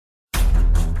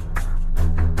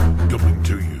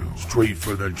Straight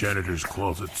from the janitor's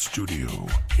closet studio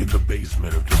in the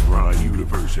basement of DeVry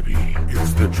University,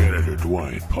 it's the Janitor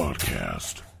Dwight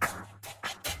Podcast.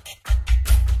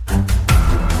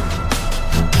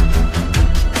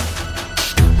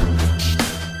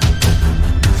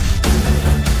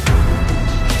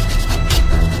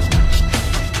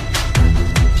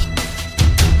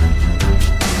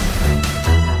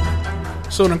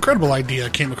 So an incredible idea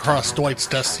came across Dwight's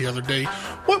desk the other day.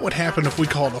 What would happen if we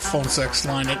called a phone sex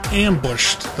line and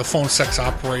ambushed the phone sex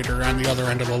operator on the other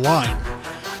end of the line?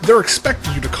 They're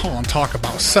expecting you to call and talk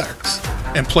about sex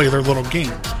and play their little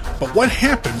game. But what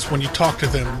happens when you talk to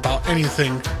them about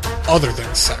anything other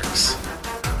than sex?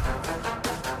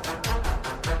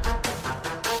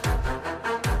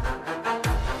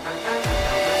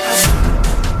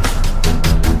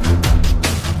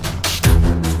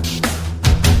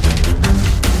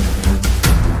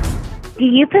 Do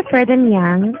you prefer them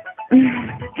young?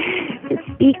 To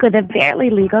speak with a barely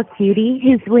legal cutie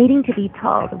who's waiting to be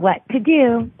told what to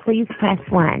do, please press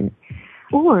 1.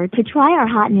 Or to try our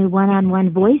hot new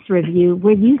one-on-one voice review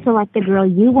where you select the girl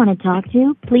you want to talk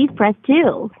to, please press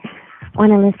 2.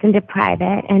 Want to listen to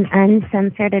private and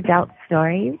uncensored adult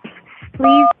stories?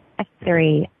 Please press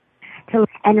 3.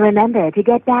 And remember, to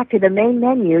get back to the main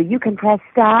menu, you can press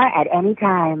star at any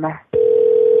time.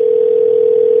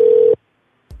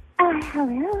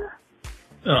 Hello.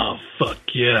 Oh, fuck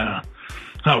yeah.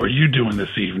 How are you doing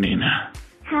this evening?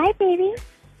 Hi, baby.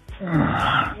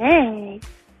 Hey.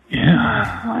 Yeah.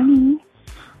 Honey.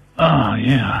 Oh,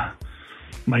 yeah.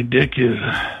 My dick is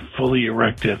fully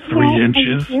erect at 3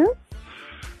 inches. You?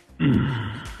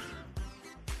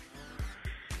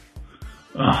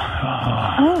 Oh,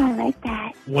 I like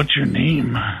that. what's your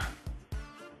name?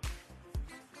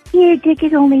 Your dick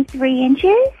is only 3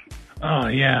 inches? Oh,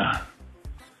 yeah.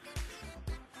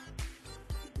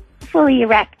 Fully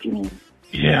erect, you mean?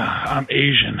 Yeah, I'm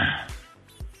Asian.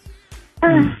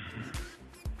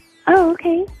 Oh,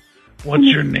 okay. What's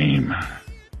your name?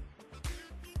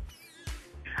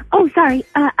 Oh, sorry.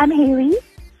 I'm Haley.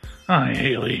 Hi,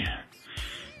 Haley.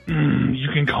 You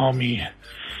can call me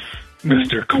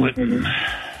Mr. Clinton.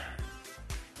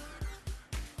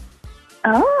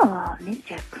 Oh,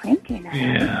 Mr. Clinton.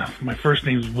 Yeah, my first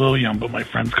name's William, but my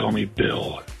friends call me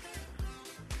Bill.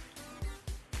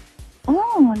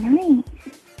 Oh, nice.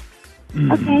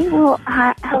 Okay, well,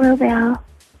 hello, Bill.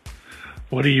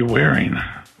 What are you wearing?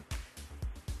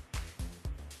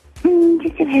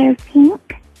 Just a pair of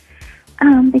pink,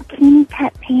 bikini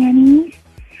cut panties,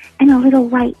 and a little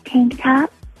white tank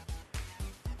top.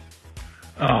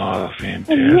 Oh,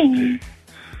 fantastic.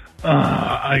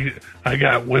 I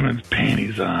got women's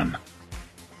panties on.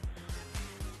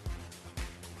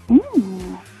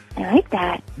 I like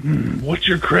that. What's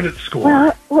your credit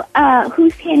score? Well,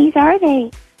 whose panties are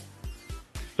they?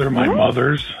 They're my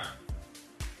mother's.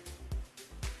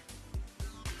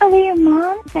 Oh, they're your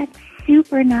mom's? That's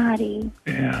super naughty.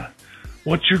 Yeah.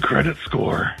 What's your credit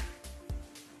score?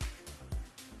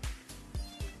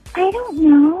 I don't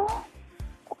know.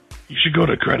 You should go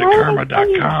to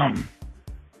creditkarma.com.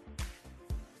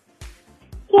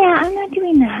 Yeah, I'm not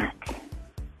doing that.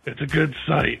 It's a good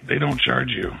site. They don't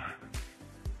charge you.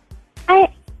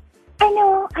 I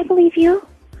know. I believe you.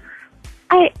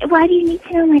 Why do you need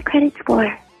to know my credit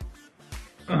score?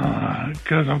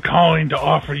 Because I'm calling to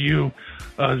offer you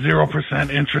a 0%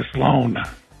 interest loan. I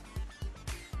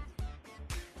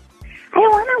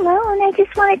don't want a loan. I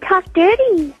just want to talk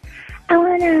dirty. I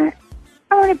want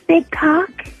a big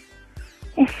cock.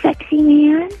 A sexy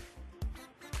man.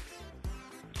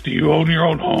 Do you own your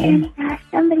own home? And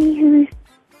somebody who's...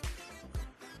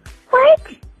 What?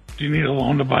 Do you need a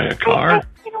loan to buy a car?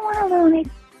 I don't want a loan.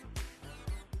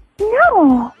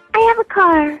 No, I have a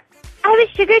car. I have a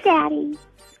sugar daddy.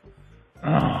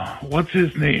 Oh, what's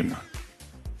his name?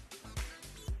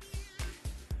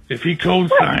 If he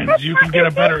co-signs, you can get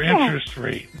a better interest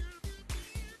rate.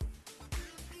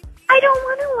 I don't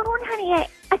want a loan, honey.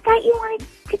 I thought you wanted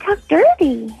to talk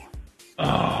dirty.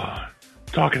 Oh,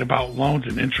 talking about loans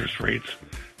and interest rates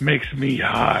makes me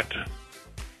hot.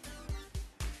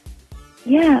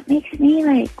 Yeah, it makes me,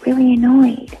 really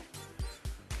annoyed.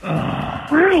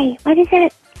 Why? Why does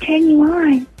that turn you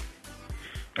on?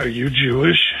 Are you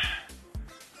Jewish?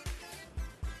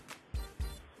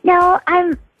 No,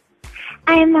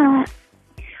 well,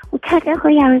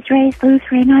 technically I was raised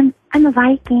Lutheran. I'm a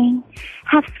Viking.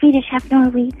 Half Swedish, half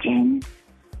Norwegian.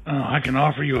 Oh, I can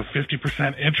offer you a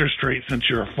 50% interest rate since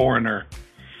you're a foreigner.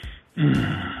 I'm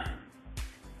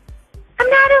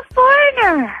not a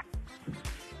foreigner.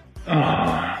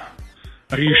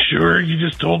 Are you sure? You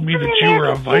just told me that you were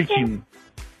a Viking.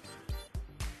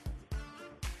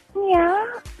 Yeah,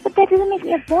 but But that doesn't make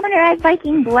me a foreigner. I have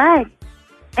Viking blood.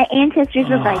 My ancestors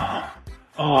were Vikings.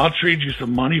 Oh, I'll trade you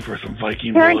some money for some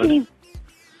Viking There aren't blood. any...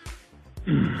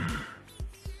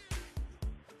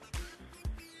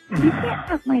 You can't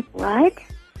have my blood.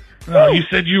 No, you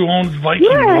said you owned Viking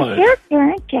You're blood. a character,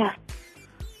 aren't you?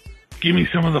 Give me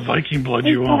some of the Viking blood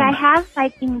You you said own. I have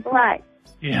Viking blood.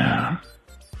 Yeah.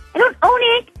 I don't own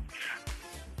it.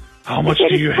 How much I said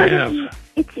do it's you part of have? me.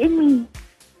 It's in me.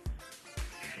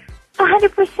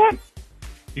 100%.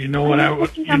 You know what I would.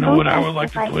 looking You on know both what I would sides like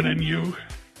of to put in Viking. you.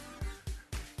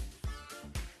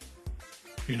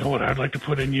 You know what I'd like to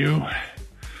put in you?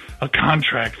 A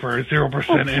contract for a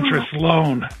 0% interest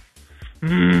loan. I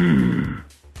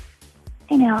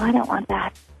know, I don't want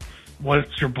that.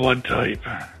 What's your blood type?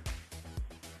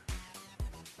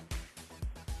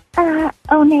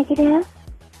 O negative.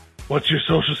 What's your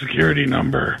social security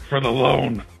number for the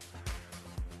loan?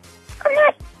 I'm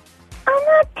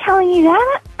not telling you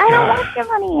that. I don't God. want your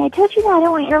money. I told you that. I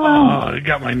don't want your loan. Oh, it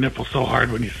got my nipple so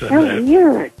hard when you said So that.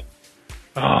 weird.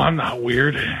 Oh, I'm not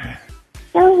weird.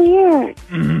 So weird.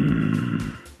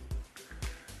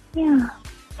 Yeah.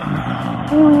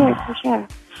 So weird, for sure.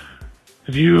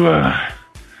 Have you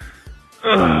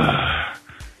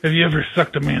ever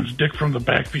sucked a man's dick from the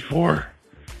back before?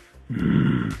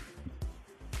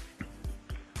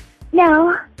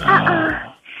 No.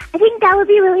 I think that would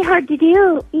be really hard to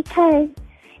do because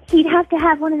he'd have to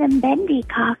have one of them bendy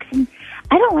cocks, and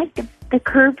I don't like the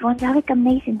curved ones. I like them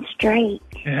nice and straight.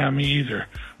 Yeah, me either.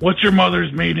 What's your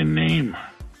mother's maiden name?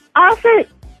 Also,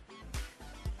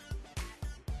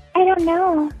 I don't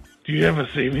know. Do you have a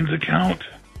savings account?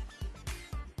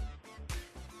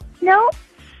 No,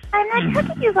 I'm not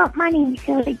talking to you about money,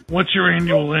 so What's your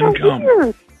annual so income?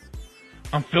 weird.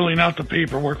 I'm filling out the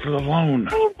paperwork for the loan.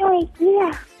 I have no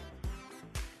idea.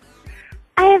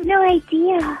 I have no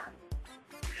idea.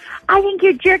 I think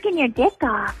you're jerking your dick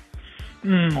off.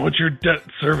 What's your debt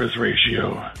service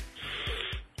ratio?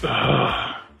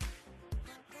 I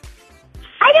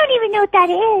don't even know what that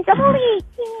is. I'm only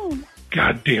 18.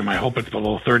 God damn, I hope it's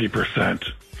below 30%.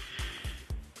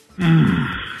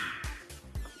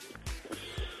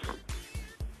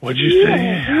 What'd you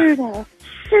say? Weirdo.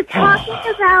 So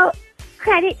talking about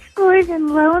credit scores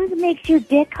and loans makes your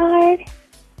dick hard?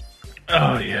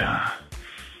 Oh, yeah.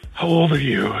 How old are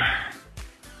you?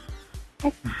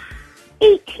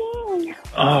 18.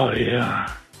 Oh,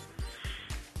 yeah.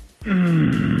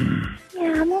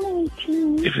 Yeah, I'm only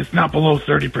 18. If it's not below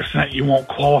 30%, you won't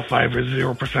qualify for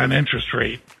 0% interest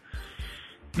rate.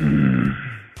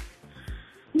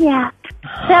 Yeah.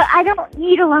 So I don't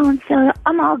need a loan, so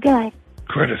I'm all good.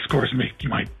 Credit scores make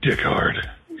my dick hard.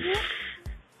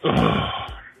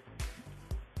 Ugh.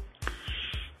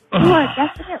 You are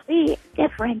definitely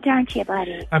different, aren't you,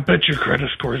 buddy? I bet your credit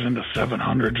score's in the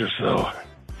 700s or so.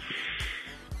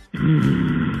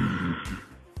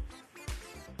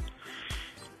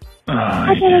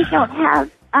 I bet I don't have,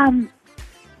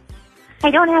 I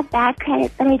don't have bad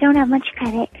credit, but I don't have much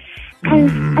credit.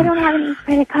 Because I don't have any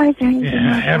credit cards or anything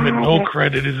Yeah, like having that. no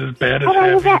credit is as bad as How about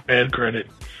having that? bad credit.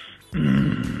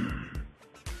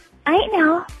 I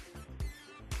know.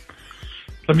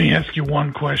 Let me ask you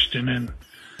one question, and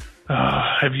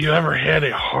have you ever had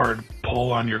a hard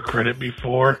pull on your credit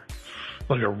before?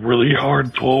 Like a really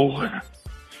hard pull? I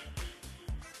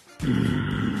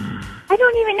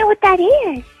don't even know what that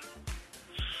is.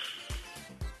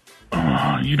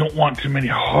 You don't want too many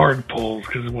hard pulls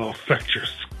because it will affect your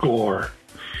score.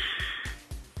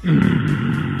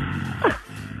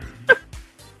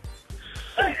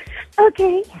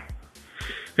 Okay.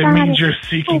 It Got means it. you're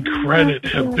seeking I credit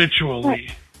know.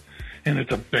 habitually, and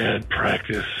it's a bad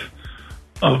practice.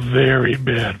 A very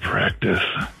bad practice.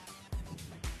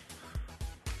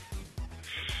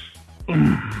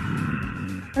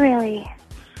 Really?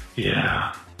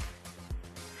 Yeah.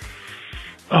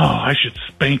 Oh, I should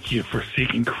spank you for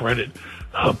seeking credit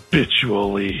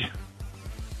habitually.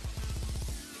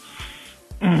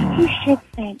 You should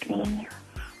thank me.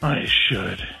 I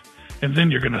should. And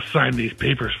then you're going to sign these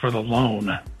papers for the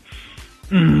loan.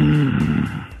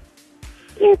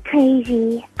 You're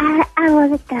crazy. I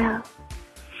love it, though.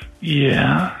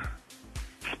 Yeah?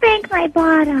 Spank my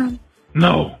bottom.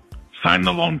 No. Sign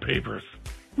the loan papers.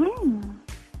 Hmm.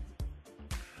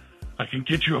 I can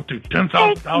get you up to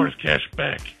 $10,000 cash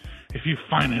back if you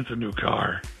finance a new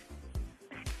car.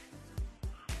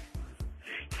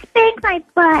 Spank my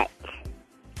butt.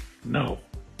 No.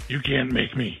 You can't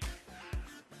make me.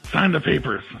 Sign the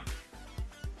papers.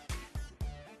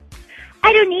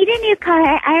 I don't need a new car.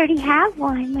 I already have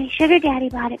one. My sugar daddy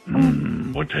bought it for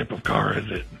me. What type of car is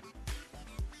it?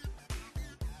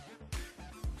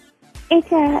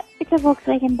 It's a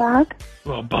Volkswagen Bug.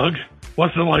 Well, Bug?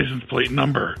 What's the license plate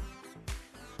number?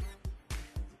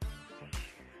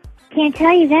 Can't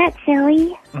tell you that,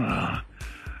 silly.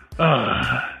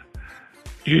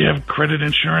 Do you have credit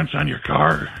insurance on your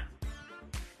car?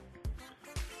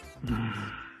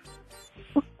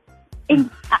 I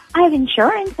have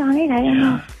insurance on it. I don't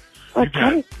know what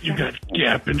credit. You got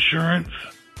Gap insurance?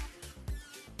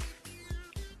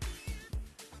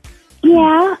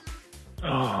 Yeah.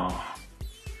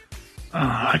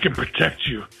 I can protect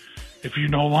you. If you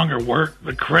no longer work,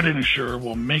 the credit insurer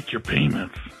will make your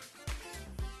payments.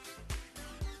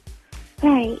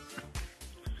 Right.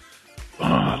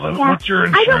 What's your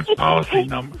insurance policy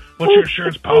number? What's your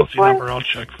insurance policy number? I'll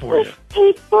check for you.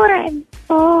 Paid for in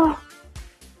full.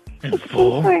 In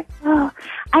full? Oh,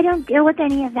 I don't deal with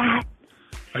any of that.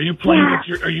 Are you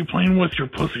playing with your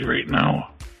pussy right now?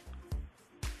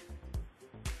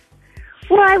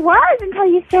 Well, I was until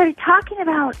you started talking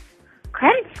about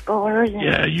credit scores.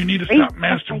 Yeah, you need to stop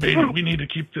masturbating. Like we need to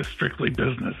keep this strictly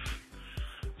business.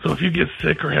 So if you get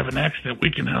sick or have an accident,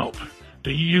 we can help. Do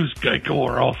you use Geico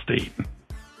or Allstate?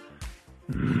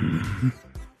 You're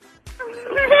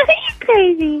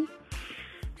crazy.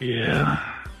 Yeah.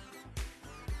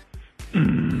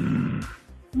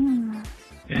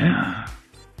 Yeah.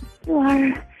 You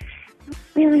are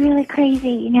really, really crazy.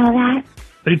 You know that?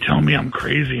 They tell me I'm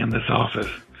crazy in this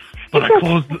office, but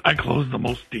I close the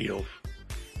most deals.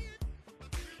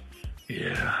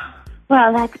 Yeah.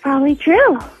 Well, that's probably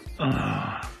true.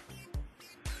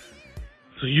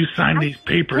 So you sign these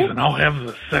papers and I'll have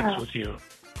the sex with you.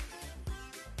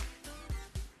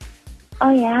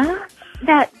 Oh, yeah?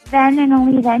 That then and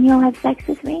only then you'll have sex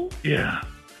with me? Yeah.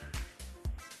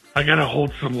 I gotta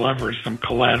hold some leverage, some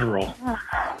collateral.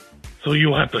 So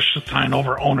you'll have to sign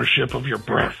over ownership of your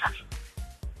breasts.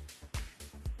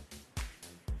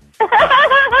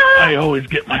 I always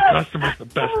get my customers the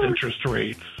best interest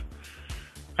rates.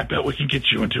 I bet we can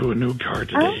get you into a new car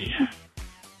today.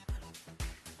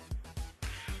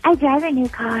 I drive a new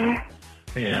car.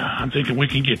 Yeah, I'm thinking we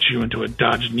can get you into a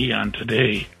Dodge Neon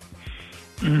today.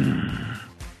 Why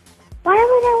would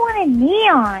I want a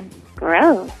neon?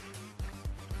 Gross.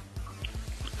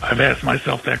 I've asked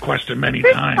myself that question many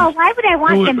First times. of all, why would I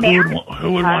want the Mary?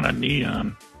 Who would want a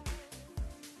Neon?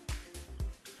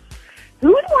 Who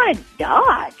would want a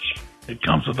Dodge? It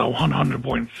comes with a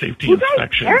 100-point safety Who's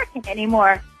inspection. not American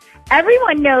anymore?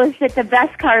 Everyone knows that the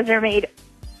best cars are made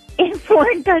in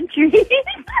foreign countries.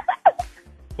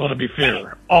 Well, to be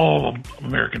fair, all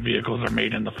American vehicles are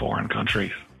made in the foreign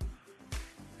countries.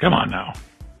 Come on now.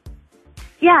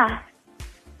 Yeah.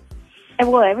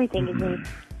 Well, everything is made in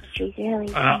countries,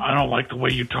 really. I don't like the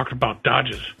way you talked about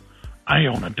Dodges. I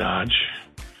own a Dodge.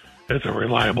 It's a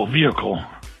reliable vehicle.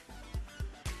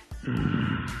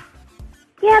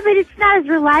 Yeah, but it's not as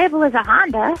reliable as a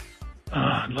Honda.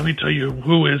 Let me tell you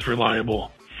who is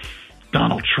reliable.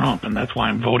 Donald Trump, and that's why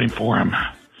I'm voting for him.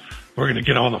 We're going to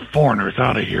get all the foreigners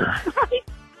out of here.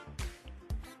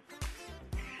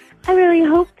 I really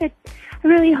hope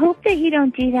that you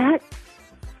don't do that.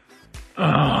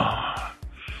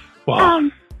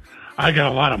 Well, I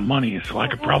got a lot of money, so I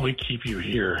could probably keep you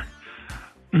here.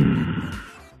 Yeah,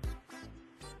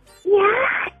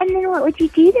 and then what would you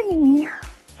do to me?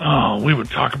 Oh, we would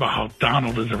talk about how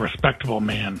Donald is a respectable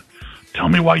man. Tell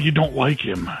me why you don't like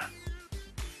him.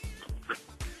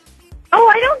 Oh,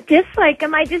 I don't dislike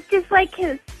him. I just dislike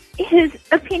his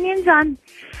opinions on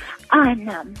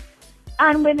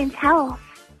women's health.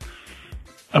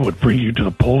 I would bring you to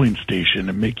the polling station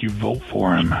and make you vote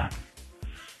for him.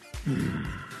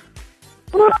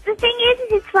 Well, the thing is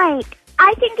it's like,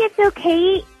 I think it's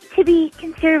okay to be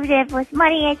conservative with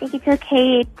money. I think it's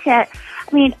okay to,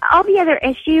 all the other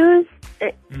issues,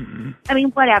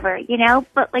 whatever,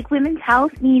 but like women's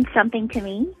health means something to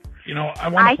me. I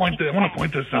want to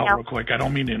point this out real quick. I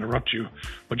don't mean to interrupt you,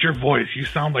 but your voice, you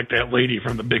sound like that lady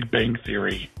from The Big Bang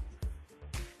Theory.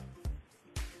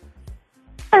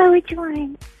 Oh, which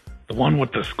one? The one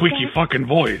with the squeaky fucking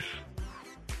voice.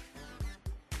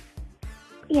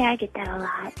 Yeah, I get that a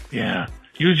lot. Yeah,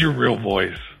 use your real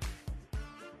voice.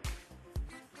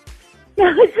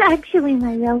 No, it's actually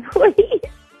my real voice.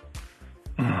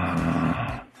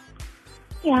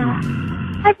 Yeah.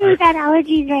 I've really got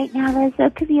allergies right now, though, so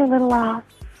it could be a little off.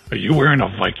 Are you wearing a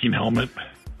Viking helmet?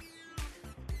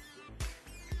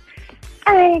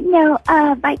 No,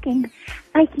 Viking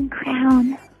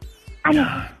crown.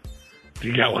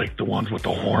 You got like the ones with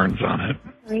the horns on it.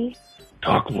 Really?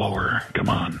 Talk lower. Come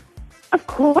on. Of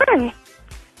course.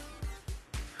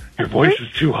 Your voice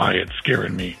is too high. It's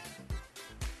scaring me.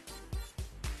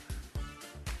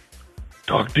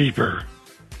 Talk deeper.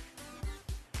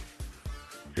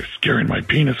 You're scaring my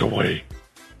penis away.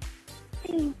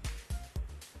 Hey,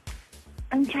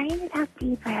 I'm trying to talk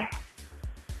deeper.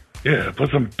 Yeah, put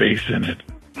some bass in it.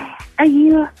 Are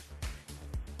you...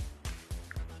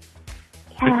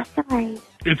 Yeah, sorry.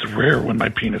 It's rare when my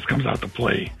penis comes out to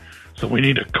play, so we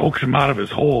need to coax him out of his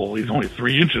hole. He's only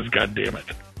 3 inches,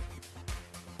 goddammit.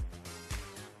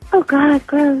 Oh, God,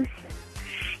 gross.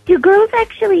 Do girls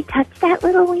actually touch that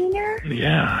little wiener?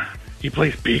 Yeah, he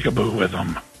plays peekaboo with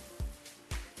him.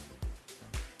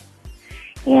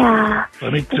 Yeah.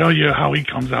 Let me tell you how he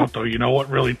comes out, though. You know what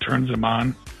really turns him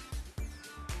on?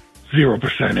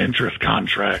 0% interest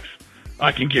contracts.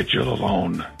 I can get you the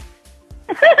loan.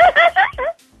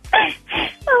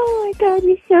 Oh, my God,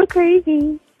 you're so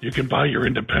crazy. You can buy your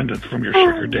independence from your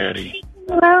sugar daddy.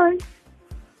 Well,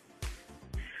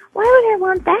 why would I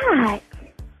want that?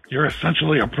 You're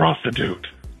essentially a prostitute.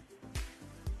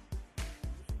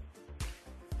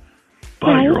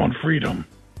 Buy your own freedom.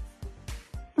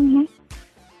 Mm-hmm.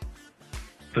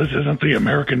 This isn't the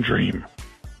American dream.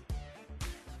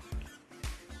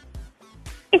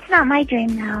 It's not my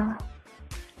dream, though.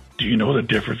 Do you know the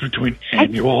difference between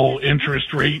annual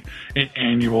interest rate and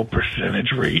annual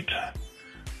percentage rate?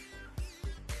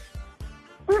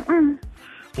 Mm-mm.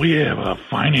 We have a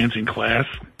financing class.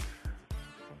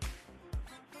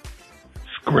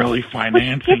 Skrelly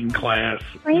financing class.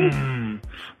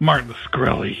 Martin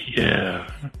Skrelly, yeah.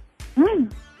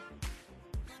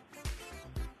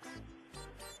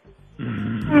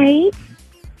 Right?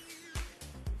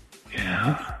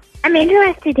 Yeah. I'm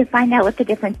interested to find out what the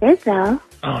difference is, though.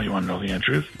 Oh, you want to know the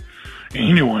interest?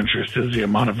 Annual interest is the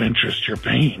amount of interest you're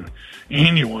paying.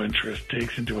 Annual interest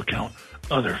takes into account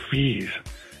other fees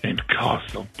and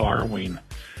costs of borrowing,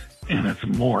 and it's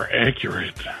more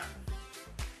accurate.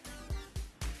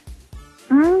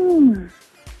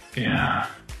 Yeah.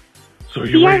 So are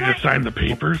you ready to sign the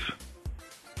papers?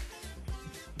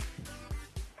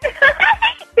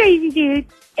 Crazy dude.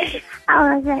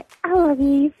 I love it. I love you.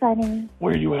 You're funny.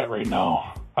 Where are you at right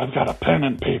now? I've got a pen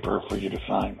and paper for you to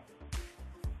sign.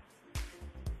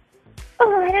 Oh,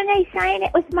 why don't I sign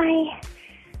it with my...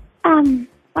 why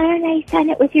don't I sign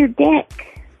it with your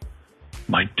dick?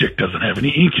 My dick doesn't have any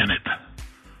ink in it.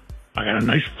 I got a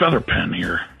nice feather pen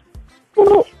here.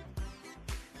 Well,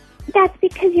 that's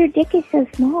because your dick is so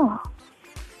small.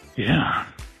 Yeah.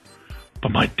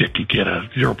 But my dick can get a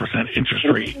 0% interest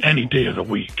rate any day of the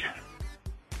week.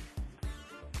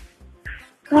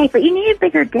 Right, but you need a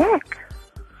bigger dick.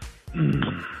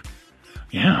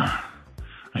 Yeah,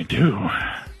 I do.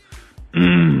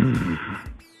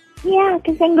 Yeah,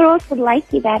 because then girls would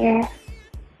like you better.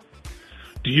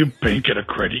 Do you bank at a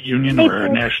credit union or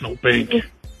a national bank?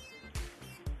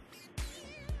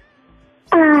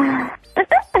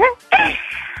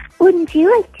 Wouldn't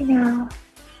you like to know?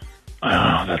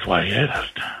 Oh, that's why I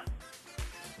asked.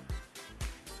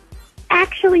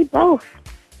 Actually, both.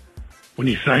 When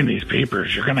you sign these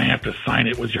papers, you're going to have to sign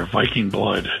it with your Viking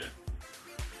blood.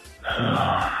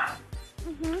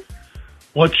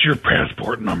 What's your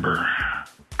passport number?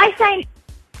 I sign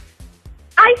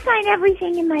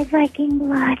everything in my Viking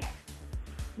blood.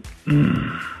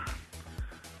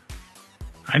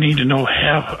 I need to know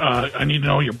I need to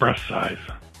know your breast size.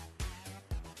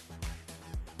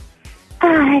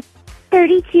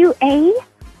 32A.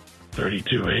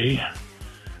 32A.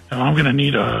 And I'm going to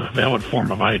need a valid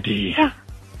form of ID. Yeah.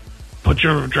 Put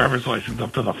your driver's license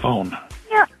up to the phone.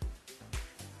 Yeah.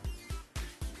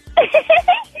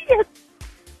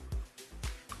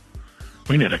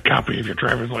 We need a copy of your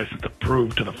driver's license to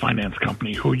prove to the finance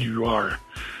company who you are.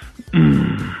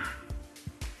 Do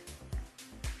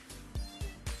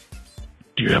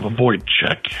you have a void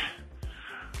check?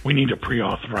 We need to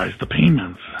pre-authorize the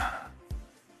payments.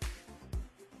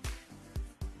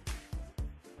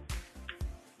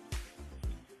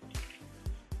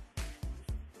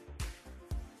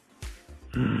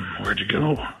 Where'd you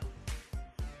go?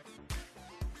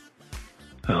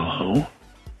 Hello?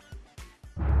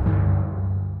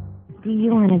 Do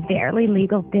you want a barely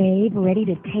legal babe ready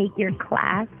to take your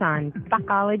class on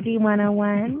Fuckology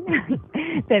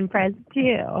 101? Then press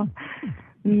 2.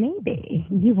 Maybe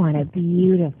you want a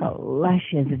beautiful,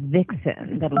 luscious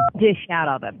vixen that'll dish out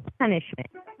all the punishment.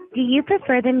 Do you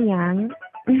prefer them young?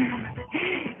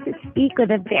 To speak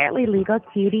with a barely legal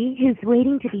cutie who's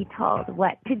waiting to be told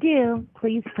what to do,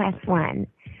 please press 1.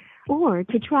 Or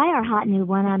to try our hot new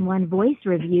one-on-one voice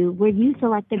review where you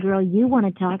select the girl you want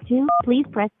to talk to, please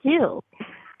press 2.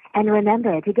 And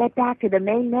remember, to get back to the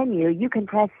main menu, you can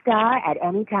press star at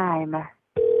any time.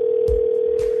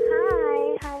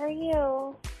 Hi, how are you?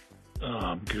 Oh,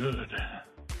 I'm good.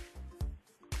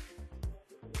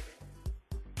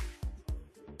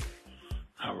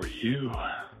 How are you?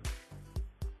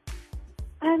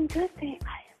 I'm good, thanks.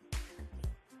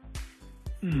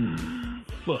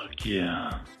 Fuck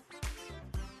yeah.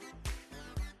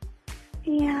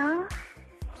 Yeah?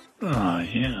 Oh,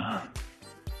 yeah.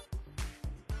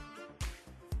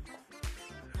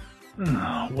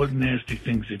 Oh, what nasty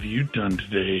things have you done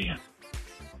today?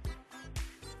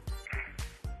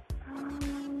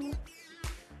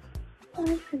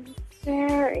 I've been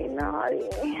very naughty.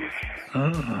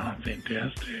 Oh,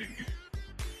 fantastic.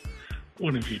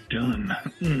 What have you done?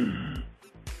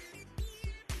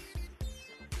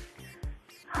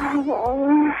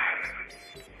 Oh,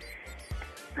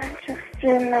 I've just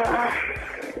been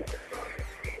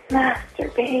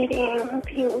masturbating,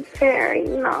 being very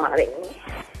naughty.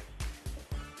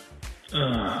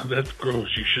 That's gross.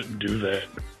 You shouldn't do that.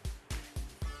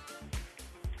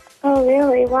 Oh,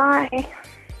 really? Why?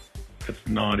 That's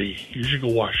naughty. You should go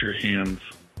wash your hands.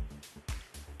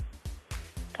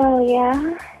 Oh,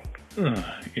 yeah?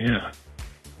 Yeah.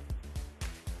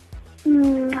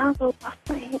 I'll go wash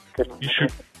my hands.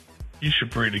 You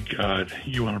should pray to God.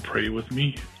 You want to pray with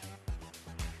me?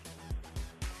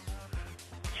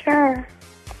 Sure.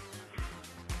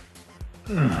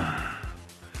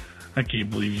 I can't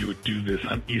believe you would do this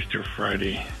on Easter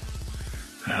Friday.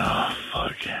 Oh,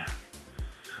 fuck.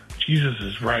 Jesus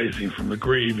is rising from the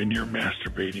grave and you're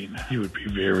masturbating. He would be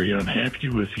very unhappy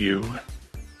with you.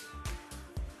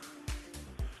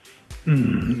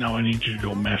 Now I need you to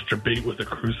go masturbate with a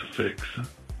crucifix.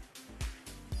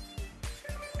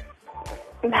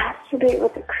 Masturbate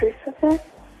with a crucifix?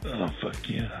 Oh, fuck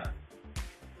yeah.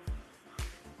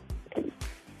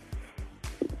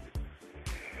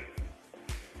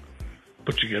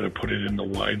 But you gotta put it in the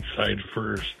wide side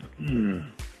first.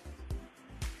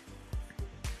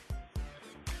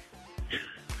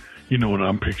 You know what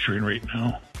I'm picturing right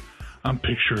now? I'm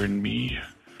picturing me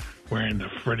wearing the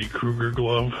Freddy Krueger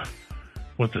glove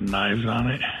with the knives on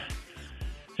it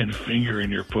and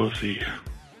fingering your pussy.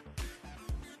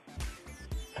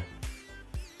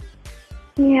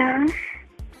 Yeah.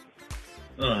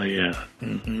 Oh, yeah.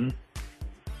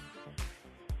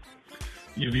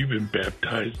 Have you been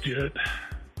baptized yet?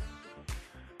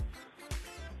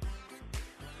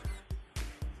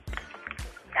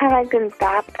 Have I been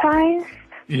baptized?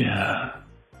 Yeah.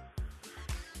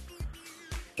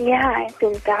 Yeah, I've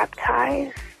been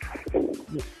baptized.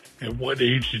 At what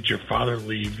age did your father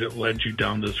leave that led you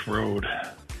down this road?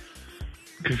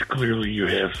 Because clearly you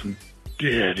have some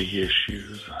daddy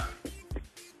issues.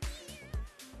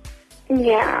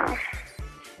 Yeah.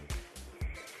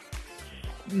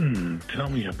 Tell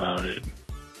me about it.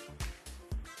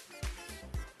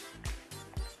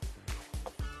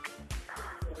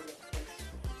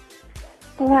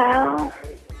 Well,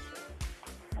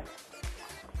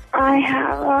 I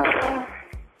have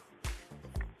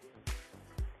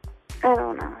I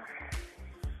don't know.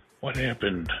 What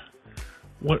happened?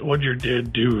 What'd your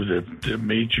dad do that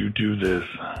made you do this?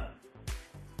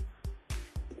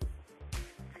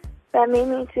 That made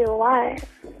me do what?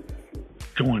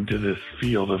 Go into this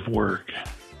field of work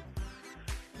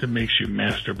that makes you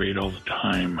masturbate all the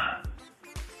time.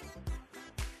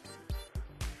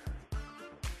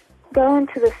 Go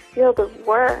into the field of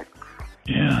work?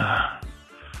 Yeah.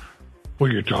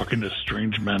 Well, you're talking to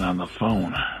strange men on the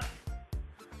phone.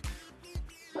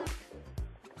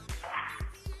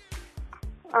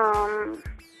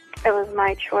 It was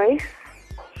my choice.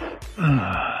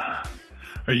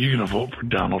 Are you gonna vote for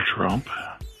Donald Trump?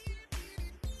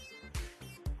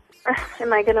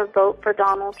 Am I gonna vote for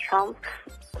Donald Trump?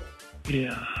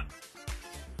 Yeah.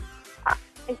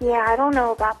 Yeah, I don't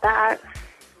know about that.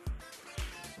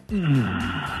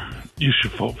 You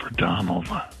should vote for Donald.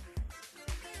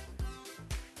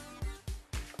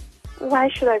 Why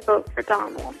should I vote for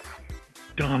Donald?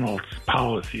 Donald's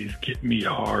policies get me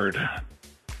hard.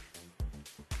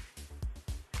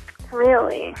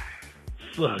 Really?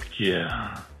 Fuck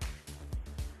yeah.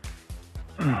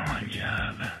 Oh my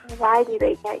God. Why do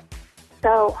they get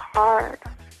so hard?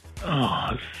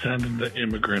 Oh, sending the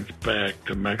immigrants back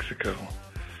to Mexico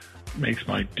makes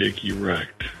my dick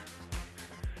erect.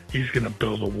 He's gonna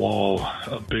build a wall,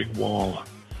 a big wall,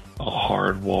 a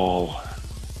hard wall.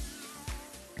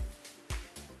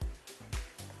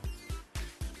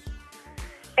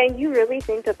 And you really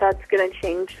think that that's gonna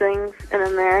change things in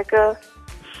America?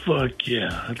 Fuck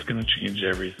yeah, that's gonna change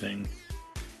everything.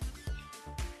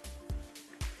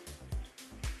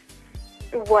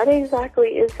 What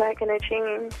exactly is that gonna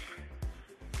change?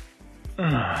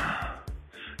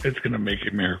 It's gonna make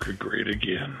America great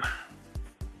again.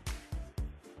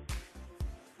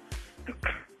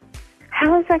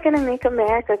 How is that gonna make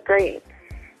America great?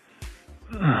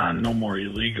 No more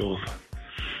illegals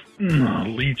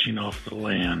leeching off the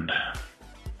land.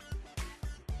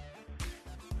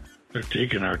 They're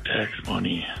taking our tax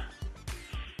money.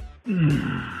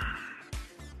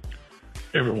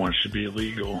 Everyone should be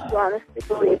illegal. You honestly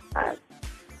believe that?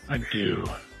 I do.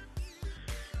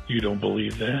 You don't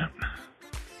believe that?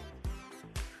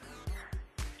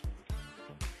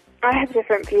 I have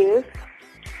different views.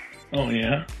 Oh,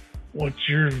 yeah? What's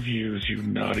your views, you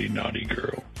naughty, naughty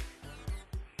girl?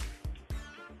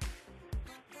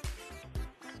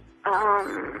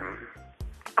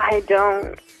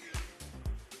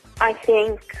 I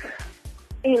think,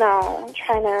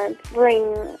 trying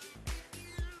to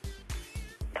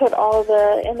put all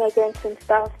the immigrants and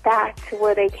stuff back to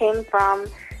where they came from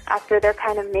after they're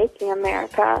kind of making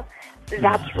America,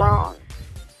 that's wrong.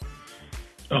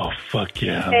 Oh, fuck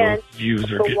yeah. And those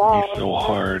views are getting me so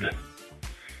hard.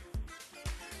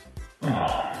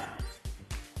 Oh.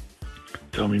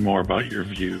 Tell me more about your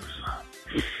views.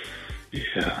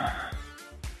 Yeah.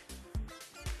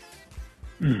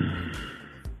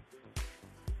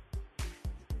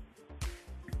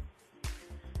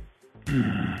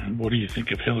 What do you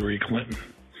think of Hillary Clinton?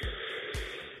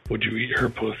 Would you eat her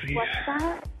pussy? What's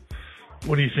that?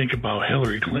 What do you think about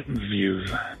Hillary Clinton's views?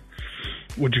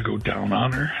 Would you go down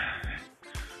on her?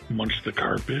 Munch the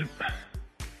carpet?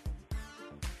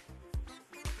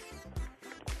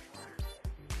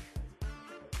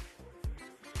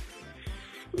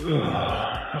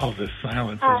 Ugh, all this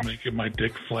silence is making my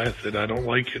dick flaccid. I don't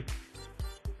like it.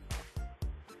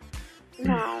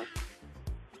 No.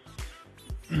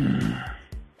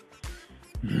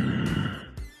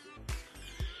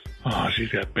 Oh, she's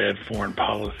got bad foreign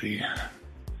policy.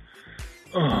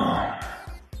 Oh.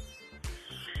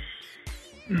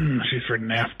 She's for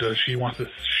NAFTA. She wants to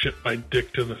ship my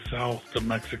dick to the south, to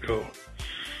Mexico.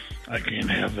 I can't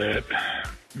have that.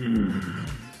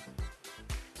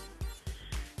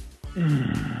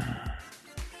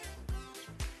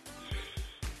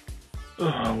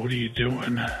 What are you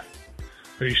doing?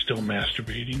 Are you still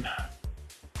masturbating?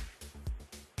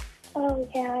 Oh,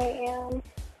 yeah, I am.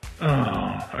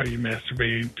 Oh, are you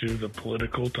masturbating to the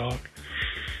political talk?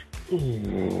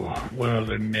 Ooh, what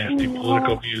other nasty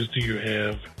political views do you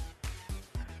have?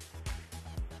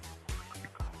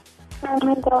 I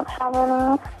don't have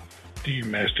any. Do you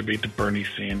masturbate to Bernie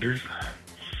Sanders?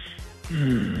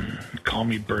 Call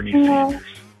me Bernie Sanders.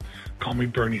 Call me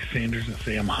Bernie Sanders and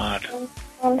say I'm hot.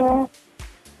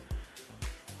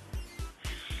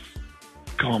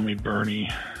 Call me Bernie.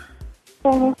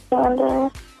 Bernie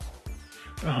Sanders.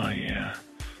 Oh, yeah.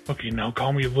 Okay, now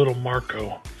call me Little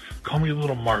Marco. Call me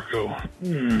Little Marco.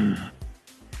 Yeah,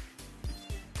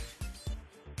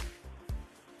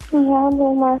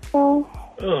 Little Marco.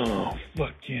 Oh,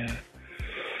 fuck yeah.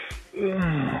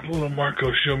 Little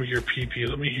Marco, show me your pee-pee.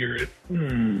 Let me hear it.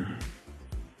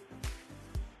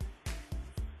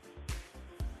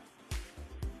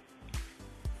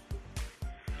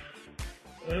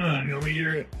 Let me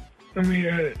hear it. Let me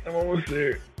hear it. I'm almost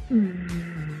there.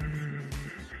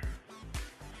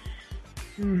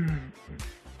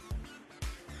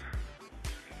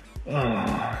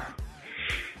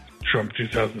 Trump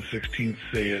 2016,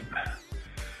 say it.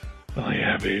 Oh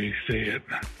yeah, baby, say it.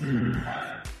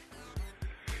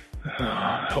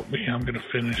 Help me, I'm gonna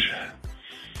finish.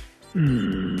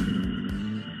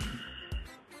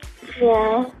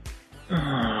 Yeah.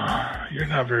 You're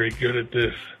not very good at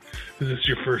this. Is this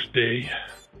your first day?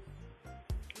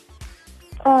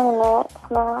 Oh, no,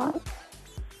 it's not.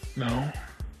 No?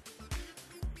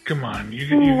 Come on, you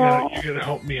gotta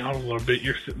help me out a little bit.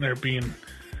 You're sitting there being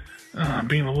a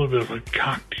little bit of a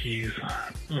cock tease.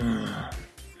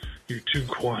 You're too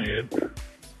quiet.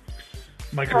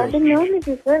 My girl. I didn't know you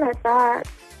could do like that.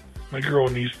 My girl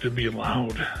needs to be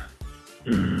loud.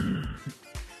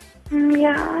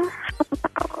 Yeah.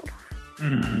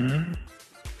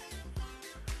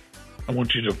 I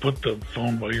want you to put the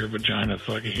phone by your vagina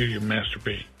so I can hear you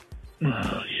masturbate.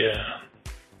 Yeah.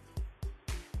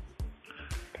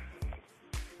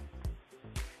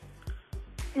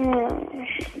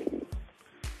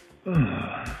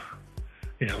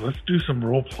 Yeah, let's do some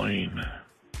role playing.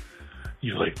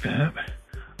 You like that?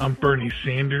 I'm Bernie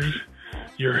Sanders.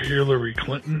 You're Hillary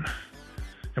Clinton.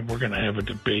 And we're going to have a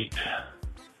debate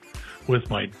with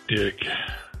my dick.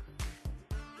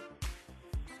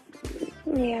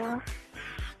 Yeah.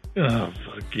 Oh,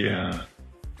 fuck yeah.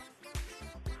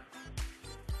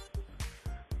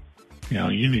 You know,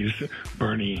 you need to,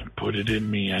 Bernie, put it in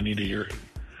me. I need to hear it.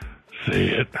 Say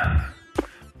it.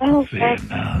 Oh, say it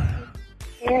now.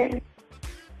 Weird.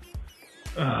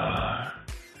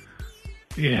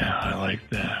 Yeah, I like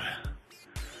that.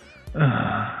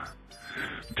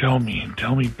 Tell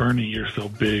me, Bernie, you're so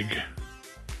big.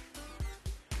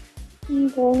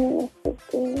 Bernie, you're so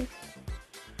big.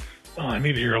 Oh, I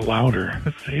need to hear it louder.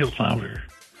 Let's say it louder.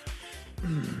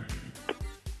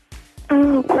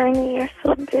 Oh, Bernie, you're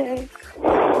so big.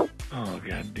 Oh,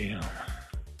 goddamn.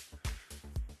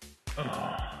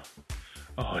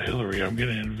 Oh, Hillary, I'm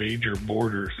gonna invade your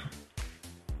borders.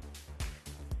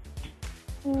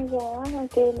 Yeah, I'm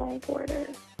invade my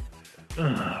borders.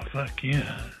 Oh, fuck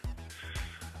yeah.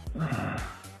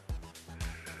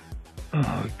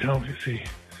 Tell me, say,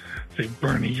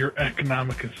 Bernie, your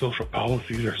economic and social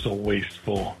policies are so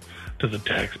wasteful to the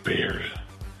taxpayers.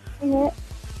 Yeah.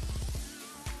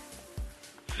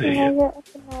 Say Yeah, it. your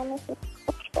economic and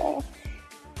social.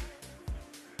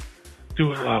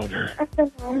 Do it louder.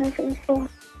 Economic and social.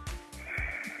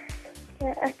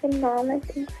 Your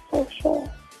economic and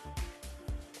social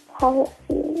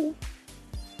policies.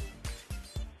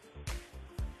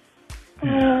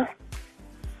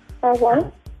 Or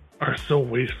what? Are so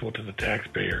wasteful to the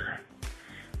taxpayer.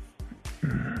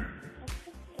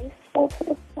 Wasteful to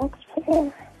the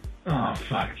taxpayer. Oh,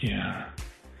 fuck yeah.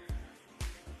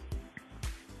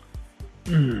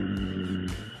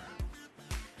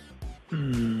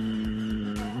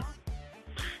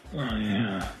 Oh,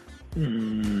 yeah.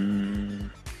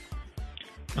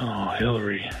 Oh,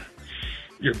 Hillary,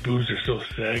 your boobs are so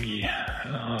saggy.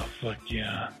 Oh, fuck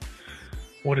yeah.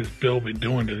 What has Bill been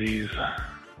doing to these?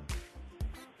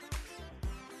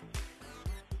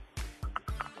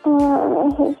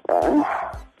 He's been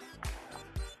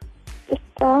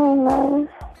just down there.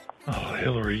 Oh,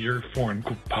 Hillary, your foreign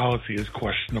policy is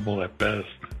questionable at best.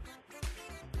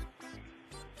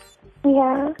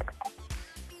 Yeah.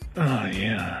 Oh,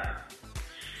 yeah.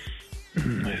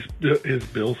 Is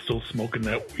Bill still smoking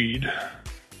that weed?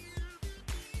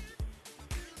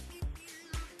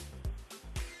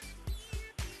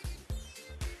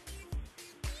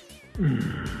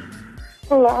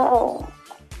 No.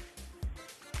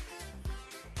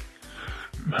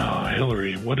 Oh,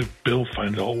 Hillary, what if Bill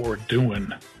finds out what we're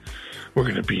doing? We're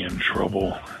gonna be in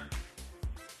trouble.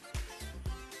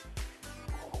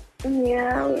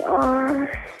 Yeah, we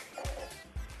are.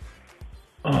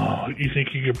 Oh, you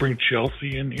think you could bring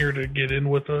Chelsea in here to get in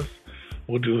with us?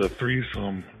 We'll do the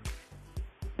threesome.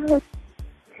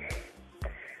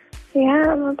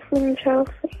 Yeah, let's bring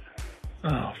Chelsea.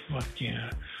 Oh, fuck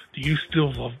yeah. Do you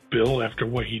still love Bill after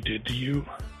what he did to you?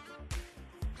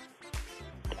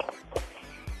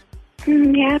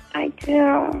 Yeah, I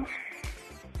do.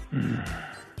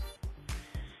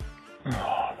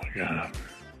 Oh, my God.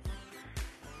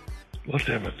 Let's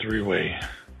have a three-way.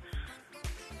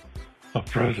 A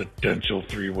presidential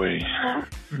three-way.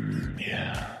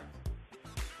 Yeah.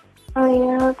 Oh,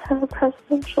 yeah, let's have a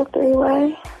presidential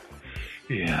three-way.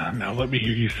 Yeah, now let me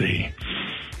hear you say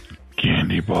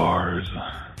candy bars.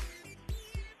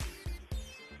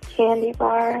 Candy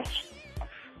bars.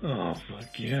 Oh,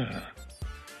 fuck yeah.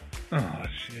 Oh,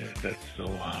 shit, that's so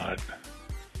hot.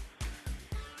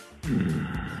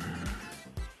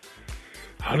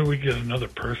 How do we get another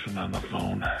person on the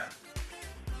phone?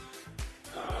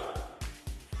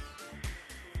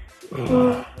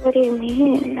 What do you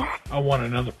mean? I want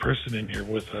another person in here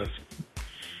with us.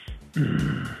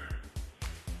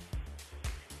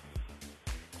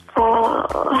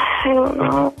 Oh, I don't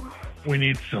know. We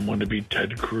need someone to be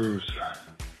Ted Cruz.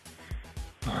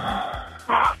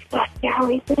 Oh, fuck yeah,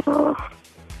 we do.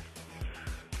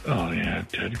 Oh, yeah,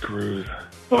 Ted Cruz.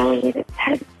 Yeah, we need a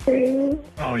Ted Cruz.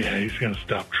 Oh, yeah, he's gonna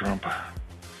stop Trump.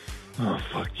 Oh,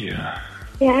 fuck yeah.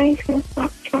 Yeah, he's gonna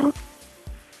stop Trump.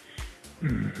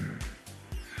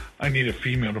 I need a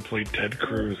female to play Ted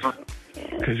Cruz.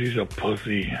 Because he's a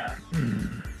pussy.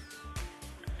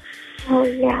 Oh,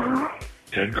 yeah.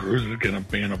 Ted Cruz is gonna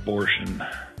ban abortion.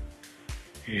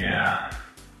 Yeah.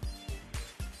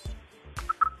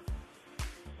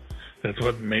 That's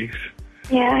what makes...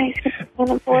 Yeah, he's gonna ban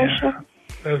abortion. Yeah,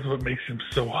 that's what makes him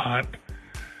so hot.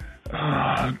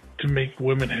 To make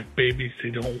women have babies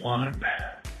they don't want.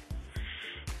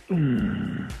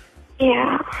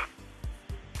 Yeah.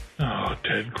 Oh,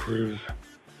 Ted Cruz.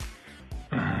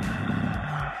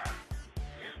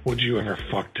 Would you ever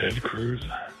fuck Ted Cruz?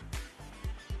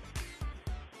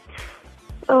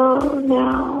 Oh,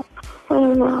 no. I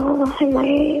don't know. I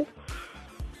might.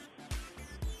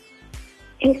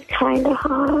 He's kind of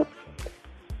hot.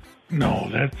 No,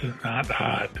 that's not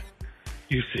hot.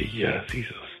 You say yes, he's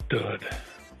a stud.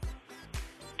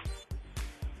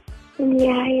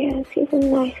 Yeah, he is. He's a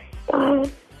nice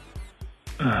stud.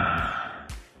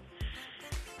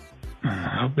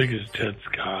 How big is Ted's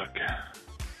cock?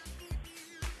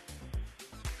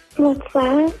 What's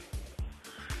that?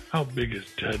 How big is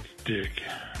Ted's dick?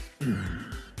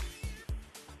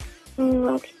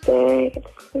 That's big.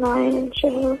 It's 9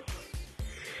 inches.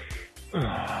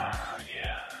 Yeah.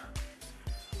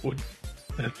 Well,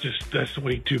 that's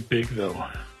way too big, though.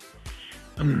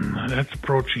 That's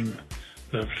approaching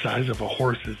the size of a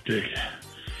horse's dick.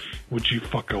 Would you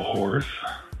fuck a horse?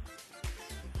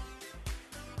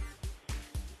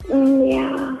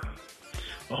 Yeah.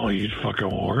 Oh, you'd fuck a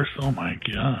horse? Oh my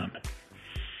god.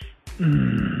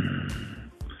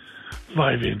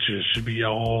 5 inches should be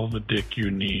all the dick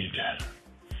you need.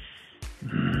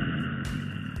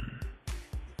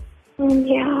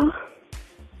 Yeah.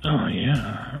 Oh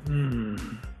yeah.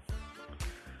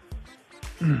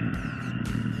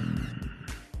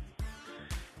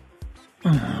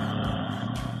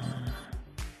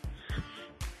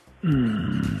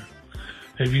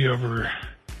 Have you ever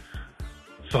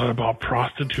thought about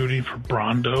prostituting for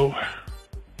Brondo?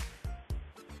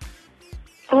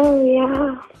 Oh,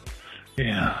 yeah.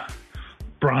 Yeah.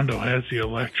 Brondo has the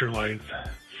electrolytes.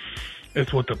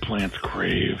 It's what the plants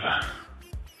crave.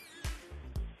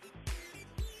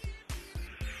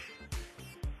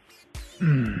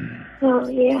 Oh,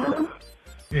 yeah.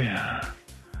 Yeah.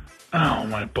 Oh,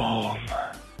 my balls.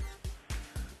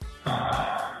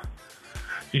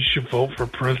 You should vote for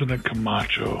President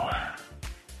Camacho.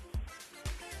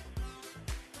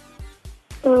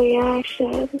 Oh, yeah, I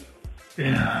should.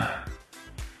 Yeah.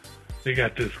 They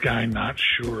got this guy not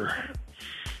sure.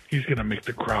 He's gonna make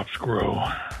the crops grow.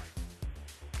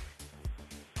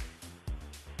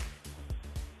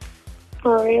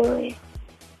 Oh, really?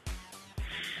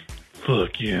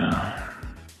 Fuck yeah.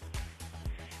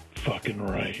 Fucking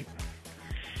right.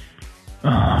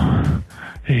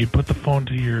 Hey, put the phone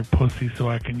to your pussy so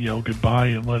I can yell goodbye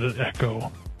and let it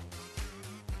echo.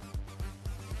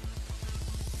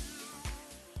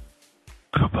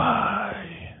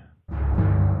 Goodbye.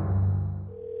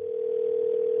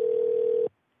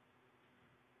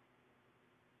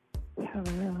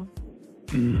 Hello.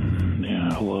 Yeah,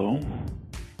 hello.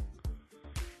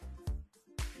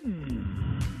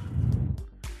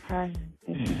 Hi,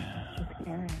 this is Yeah.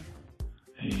 Karen.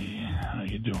 Hey, how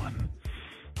you doing?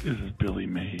 This is Billy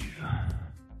Mays.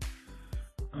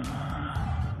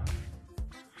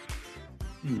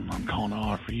 I'm calling to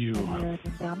offer you. You're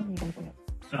dominated it.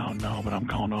 Oh no, but I'm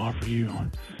calling to offer you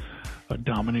a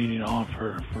dominating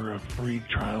offer for a free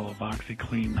trial of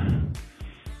OxyClean.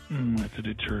 It's a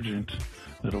detergent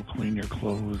that'll clean your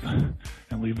clothes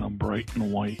and leave them bright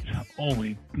and white.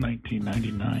 Only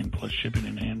 $19.99 plus shipping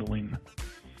and handling.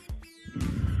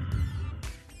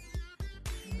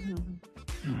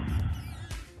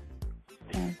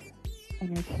 That's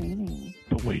entertaining.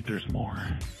 But wait, there's more.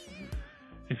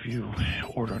 If you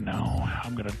order now,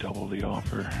 I'm gonna double the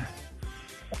offer.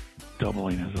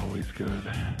 Doubling is always good.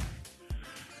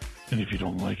 And if you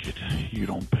don't like it, you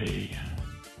don't pay.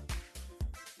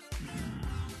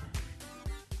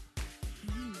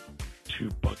 2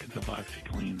 buckets of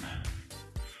OxyClean.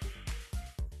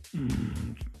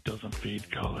 Doesn't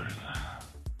fade colors.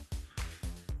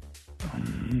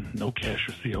 No cash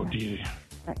or COD.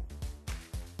 Right.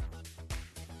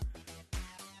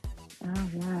 Oh,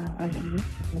 yeah. I've used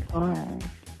it before.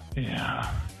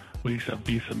 Yeah. We accept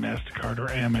Visa, MasterCard, or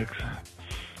Amex.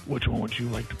 Which one would you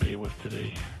like to pay with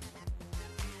today?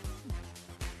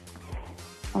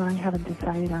 Well, I haven't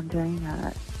decided on doing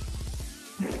that.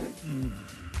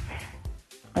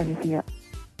 But if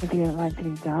you'd like to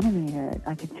be dominated,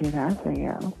 I could do that for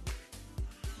you.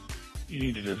 You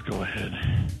need to just go ahead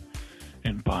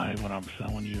and buy what I'm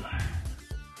selling you.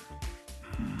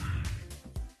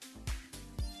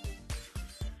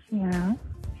 Yeah.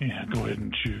 Yeah, go ahead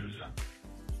and choose.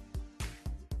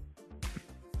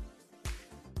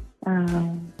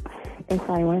 If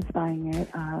I was buying it,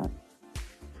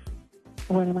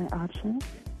 what are my options?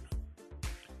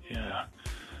 Yeah,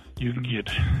 you can get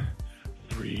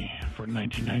 3 for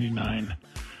 $19.99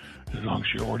 as long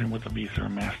as you're ordering with a Visa or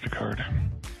MasterCard.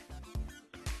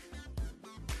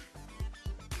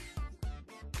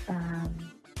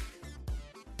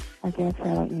 I guess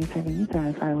I would use a Visa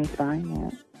if I was buying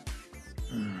it.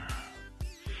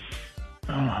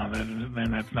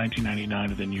 Then that's $19.99,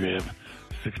 and then you have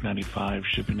 $6.95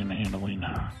 shipping and handling.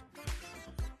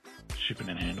 Shipping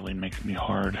and handling makes me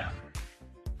hard.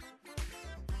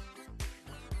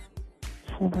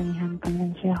 Shipping and handling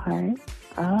makes you hard?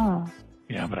 Oh.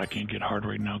 Yeah, but I can't get hard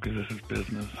right now because this is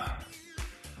business.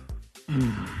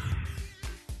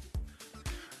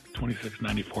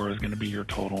 $26.94 is going to be your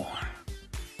total.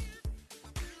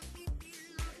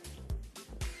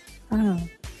 Oh.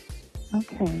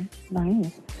 Okay.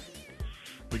 Nice.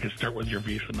 We can start with your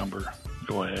Visa number.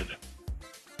 Go ahead.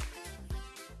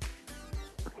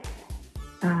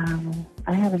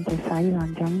 I haven't decided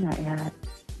on doing that yet.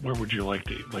 Where would you like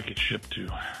it shipped to?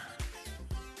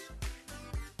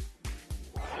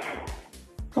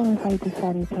 Well, if I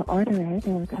decided to order it, it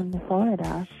would come to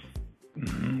Florida.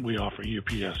 We offer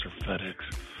UPS or FedEx.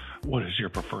 What is your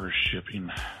preferred shipping?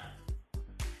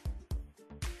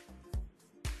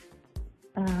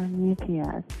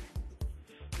 UPS.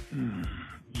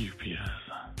 UPS.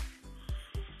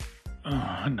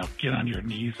 Now get on your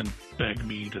knees and beg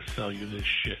me to sell you this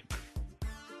shit.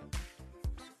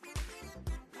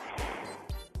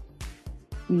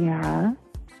 Yeah?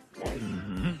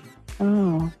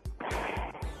 Oh.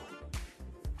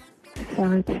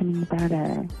 Sell it to me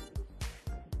better.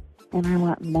 And I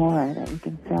want more that you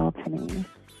can sell to me.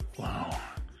 Wow.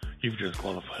 You've just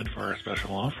qualified for our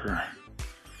special offer.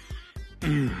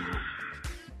 We're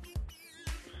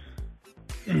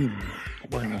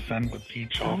going to send with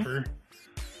each offer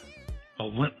a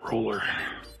lint roller.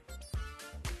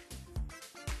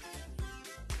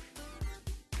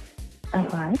 A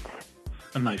what?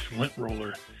 A nice lint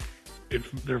roller.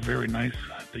 They're very nice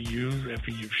to use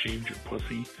after you've shaved your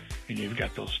pussy and you've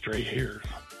got those stray hairs.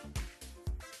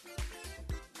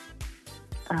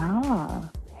 Oh.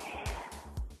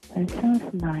 That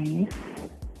sounds nice.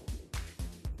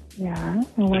 Yeah?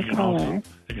 What color?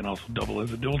 They can also double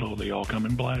as a dildo. They all come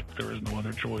in black. There is no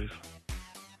other choice.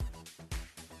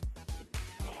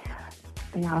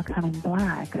 They all come in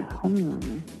black.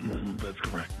 That's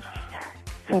correct.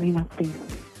 So they must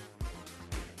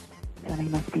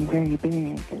be very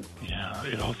big. Yeah,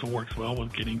 it also works well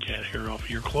with getting cat hair off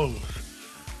your clothes.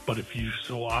 But if you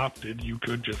so opted, you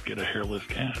could just get a hairless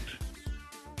cat.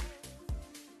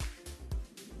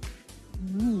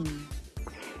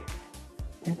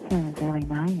 That sounds really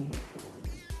nice.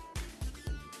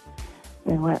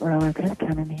 The wet roller could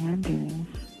come in handy.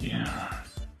 Yeah.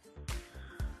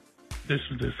 This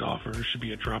offer should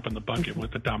be a drop in the bucket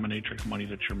with the dominatrix money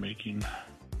that you're making.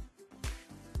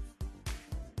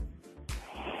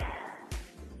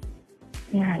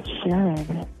 Yeah, it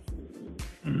should.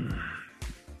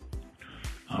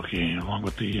 Okay, along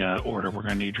with the order, we're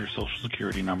going to need your social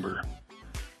security number.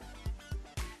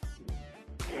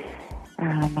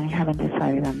 I haven't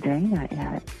decided on doing that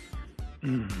yet.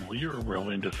 Well, you're a real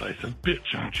indecisive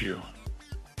bitch, aren't you?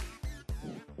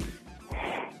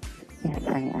 Yes,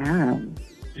 I am.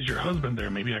 Is your husband there?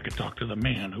 Maybe I could talk to the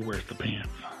man who wears the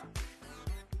pants.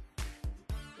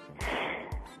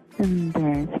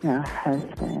 There's no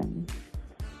husband.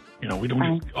 You know, we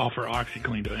don't just offer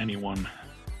OxyClean to anyone.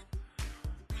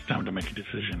 It's time to make a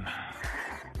decision.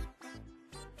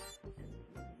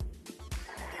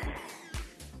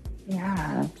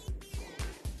 Yeah.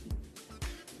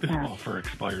 This offer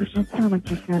expires. It sounds like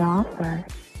a good offer.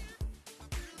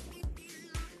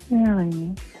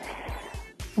 Really?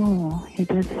 Oh, it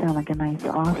does sound like a nice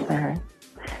offer.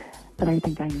 But I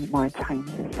think I need more time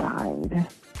to decide.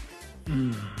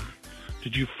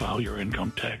 Did you file your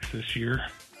income tax this year?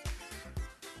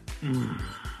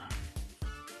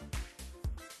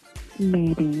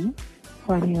 Maybe.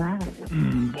 Why do you ask?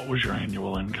 What was your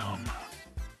annual income?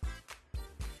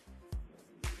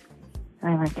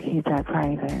 I like to keep that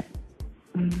private.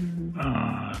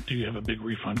 Do you have a big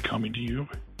refund coming to you?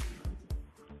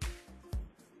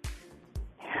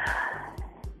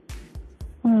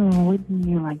 Oh, wouldn't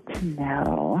you like to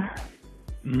know?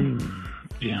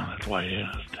 Yeah, that's why I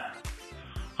asked.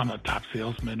 I'm the top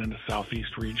salesman in the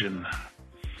Southeast region.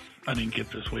 I didn't get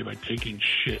this way by taking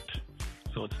shit,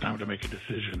 so it's time to make a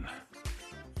decision.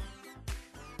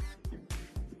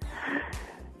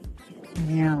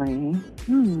 Really?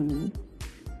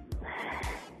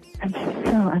 I'm just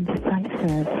so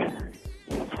undecisive. I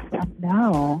just don't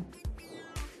know.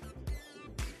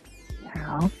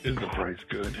 How? Is the price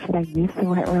good? Should I use the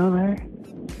wet roller?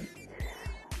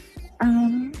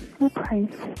 The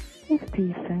price is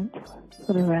decent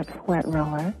for the wet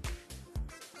roller.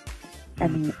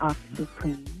 And the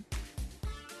OxyClean.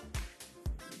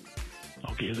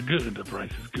 Okay, is it good? The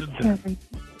price is good Yeah, then.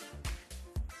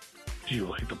 Do you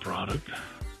like the product?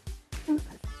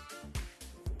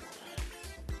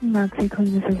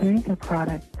 OxyClean is a very good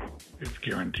product. It's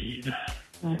guaranteed.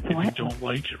 That's If you what? don't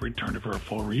like it, return it for a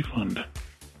full refund.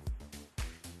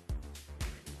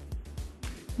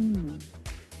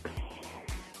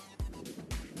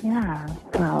 Yeah,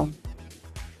 well,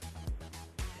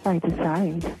 I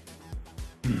decide.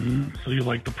 So you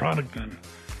like the product then?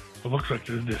 It looks like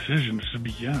the decision should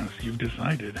be yes. You've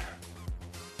decided.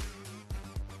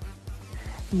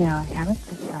 No, I haven't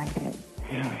decided.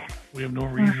 Yeah. We have no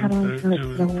reason how do I do it?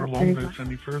 to No, prolong very this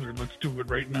any further. Let's do it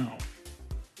right now.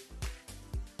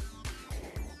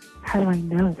 How do I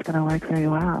know it's going to work very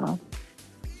well?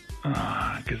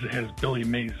 because it has Billy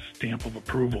Mays' stamp of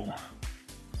approval.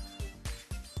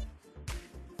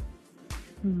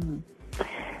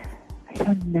 I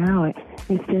don't know.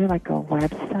 Is there like a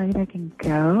website I can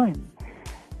go and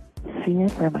see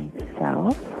it for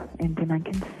myself? And then I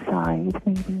can decide,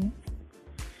 maybe?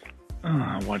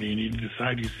 Why do you need to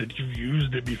decide? You said you've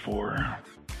used it before.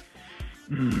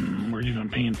 We're even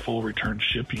paying full return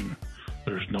shipping.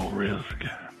 There's no risk.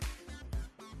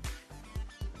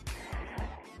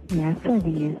 Yes, I've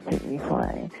used it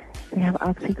before. They have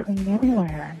OxyClean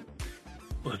everywhere.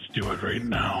 Let's do it right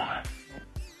now.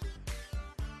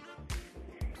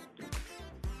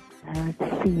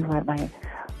 Let's see what my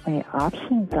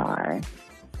options are.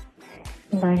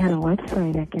 If I had a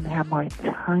website, I can have more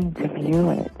time to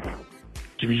view it.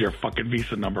 Give me your fucking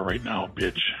Visa number right now,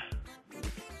 bitch.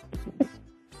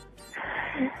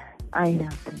 I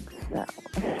don't think so.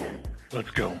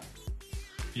 Let's go.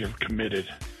 You're committed.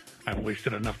 I've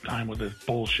wasted enough time with this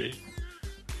bullshit.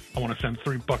 I want to send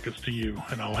 3 buckets to you,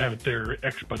 and I'll have it there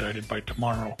expedited by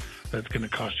tomorrow. That's going to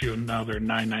cost you another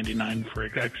 $9.99 for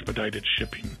expedited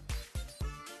shipping.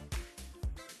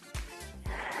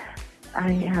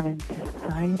 I haven't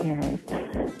decided.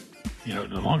 You know,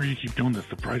 the longer you keep doing this,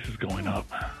 the price is going up.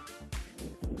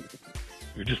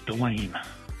 You're just delaying.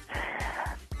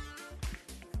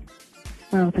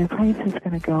 Well, the price is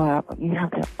going to go up. You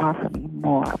have to offer me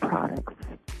more products.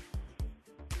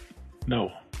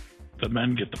 No. The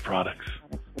men get the products.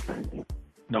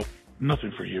 Nope.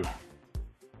 Nothing for you.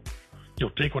 You'll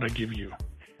take what I give you.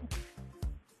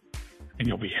 And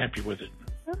you'll be happy with it.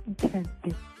 No,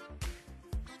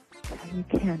 you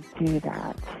can't do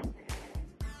that.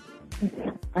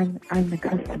 I'm the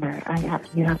customer.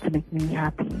 You have to make me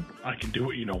happy. I can do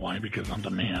it, you know why? Because I'm the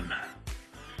man.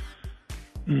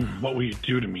 What will you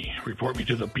do to me? Report me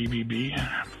to the BBB?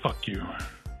 Fuck you.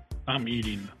 I'm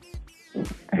eating.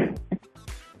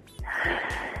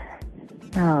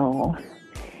 No.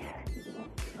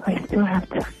 I still have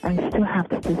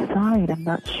to decide. I'm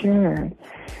not sure.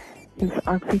 This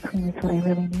OxyClean is what I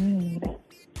really need.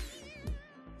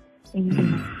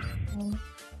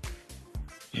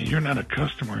 Yeah, you're not a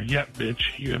customer yet,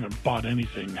 bitch. You haven't bought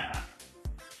anything.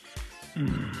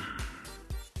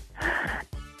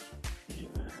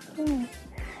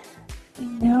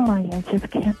 No, I just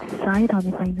can't decide on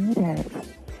if I need it.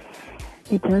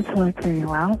 It does work very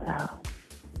well, though.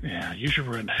 Yeah, you should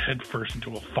run head first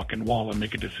into a fucking wall and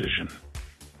make a decision.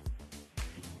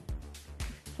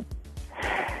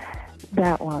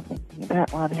 That won't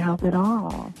help at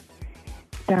all.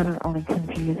 That'll only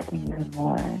confuse me even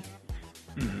more.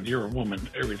 You're a woman.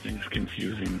 Everything's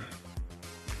confusing.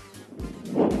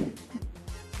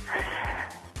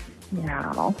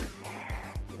 Now,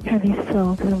 have you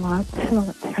sold a lot?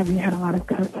 Have you had a lot of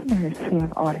customers who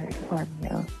have ordered from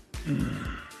you?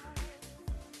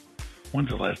 When's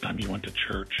the last time you went to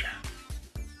church?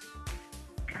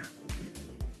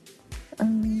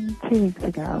 2 weeks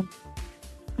ago.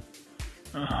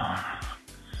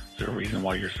 Is there a reason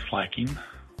why you're slacking?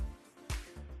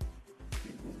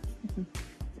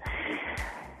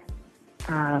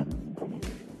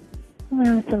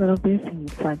 Well, it's a little busy,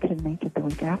 so I couldn't make it the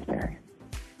week after.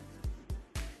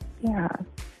 Yeah.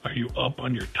 Are you up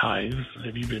on your tithes?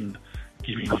 Have you been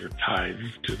giving your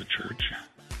tithes to the church?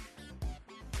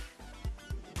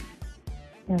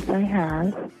 Yes, I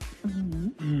have.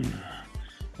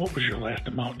 What was your last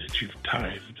amount that you've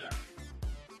tithed?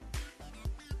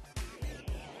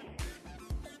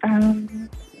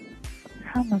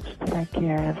 How much did I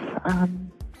give?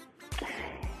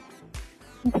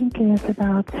 I think it was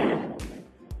about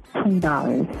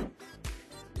 $20.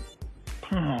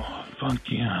 Oh, fuck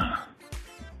yeah.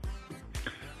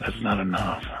 That's not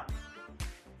enough.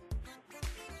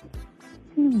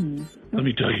 Let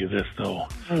me tell you this, though.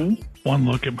 Hey? One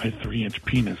look at my 3-inch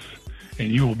penis, and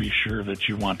you will be sure that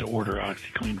you want to order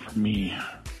OxyClean from me.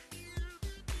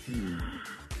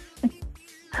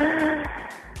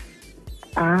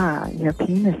 Your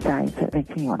penis size that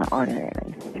makes me want to order it,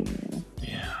 I see.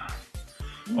 Yeah.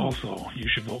 Also, you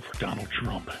should vote for Donald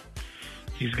Trump.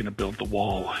 He's going to build the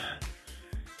wall.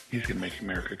 He's going to make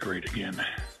America great again.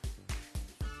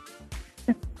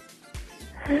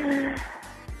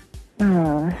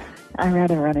 I'd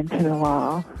rather run into the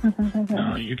wall.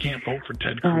 No, you can't vote for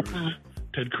Ted Cruz.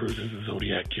 Ted Cruz is a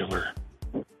Zodiac killer.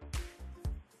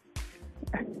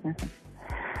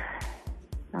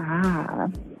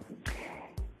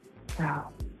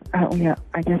 Yeah,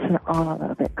 I guess we're all a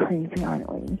little bit crazy,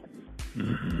 aren't we?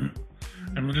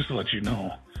 And just to let you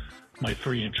know, my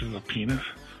 3 inches of penis,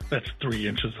 that's 3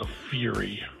 inches of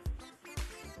fury.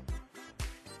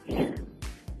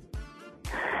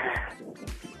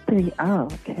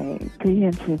 Okay. 3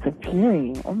 inches of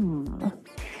fury.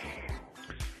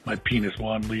 My penis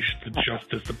will unleash the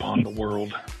justice upon the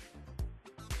world.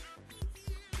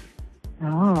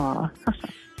 Oh.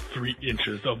 3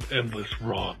 inches of endless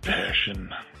raw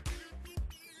passion.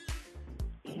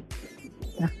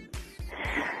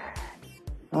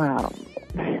 Wow.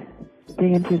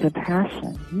 3 inches of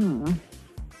passion.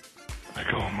 I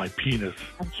call my penis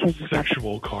I'm sure you got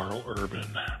sexual Carl Urban.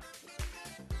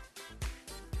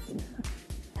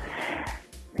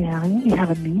 Really? You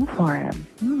have a name for him?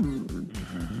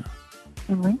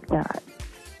 I like that.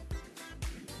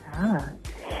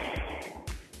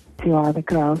 Do all the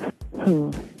girls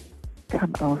who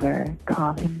come over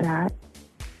call him that?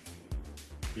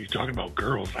 Are you talking about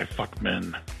girls? I fuck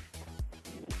men.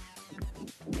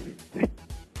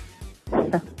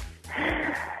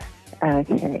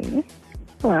 Okay.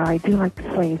 Well, I do like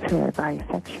slaves who are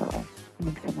bisexual. It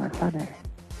makes it more funner.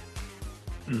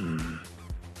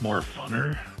 More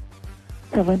funner?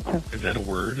 So what's Is that a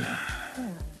word?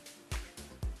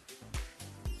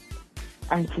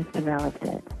 I just developed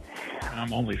it.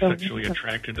 I'm only sexually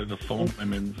attracted to the phone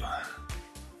women's.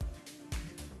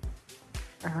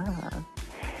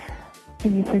 So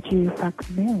you said you fuck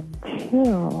men,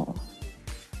 too.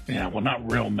 Yeah, well,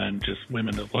 not real men, just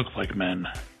women that look like men.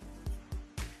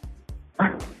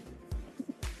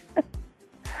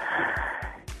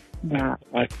 Yeah.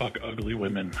 I fuck ugly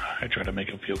women. I try to make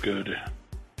them feel good.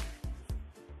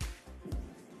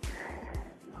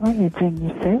 Well, you're doing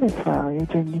your service well. You're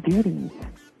doing your duties.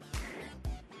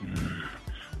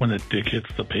 When the dick hits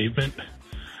the pavement,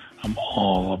 I'm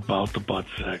all about the butt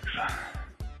sex.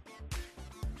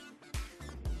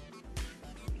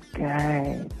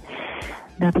 Good.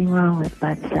 Nothing wrong with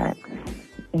butt sex.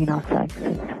 Anal sex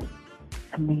is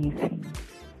amazing.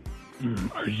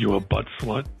 Are you a butt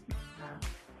slut?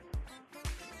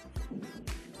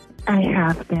 I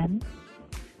have been.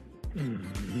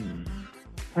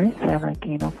 I say I like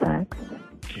anal sex.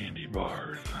 Candy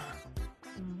bars.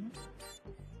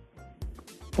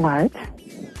 What?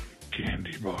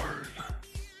 Candy bars.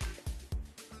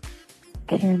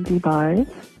 Candy bars?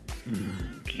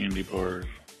 Candy bars.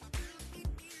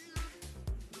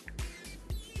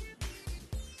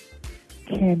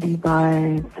 Candy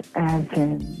bars as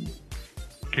in...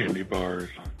 Candy bars.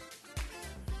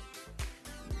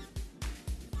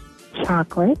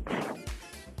 Chocolate?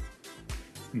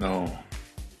 No.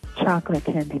 Chocolate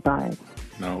candy bars.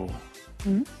 No.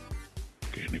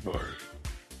 Candy bars.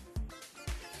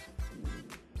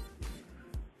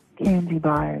 Candy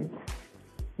bars.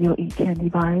 You'll eat candy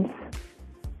bars?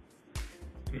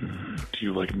 Do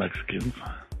you like Mexicans?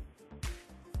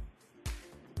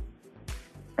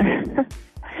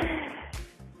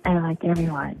 I like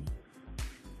everyone.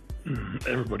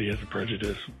 Everybody has a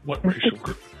prejudice. What racial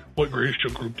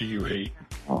group do you hate?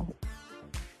 Oh,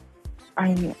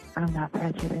 I'm not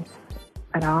prejudiced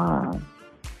at all.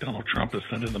 Donald Trump is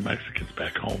sending the Mexicans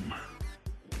back home.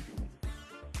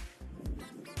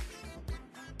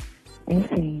 Is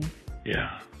he?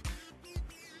 Yeah.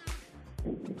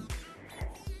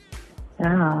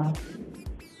 Oh.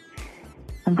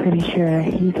 I'm pretty sure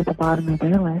he's at the bottom of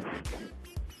their list.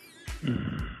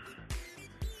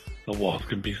 The walls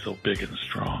can be so big and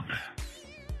strong.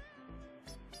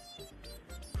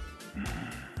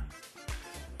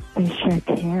 They sure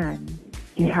can.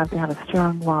 You have to have a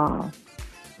strong wall.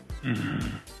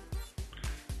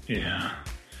 Yeah.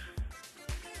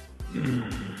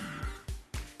 And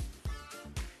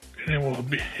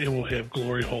it will have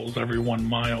glory holes every 1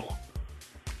 mile.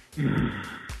 You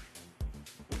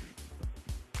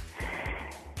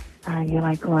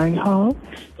like glory holes?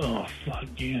 Oh, fuck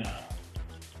yeah.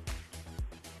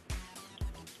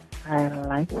 I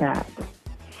like that.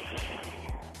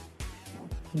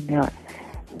 You know,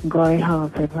 glory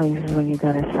holes are places where you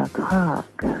gotta suck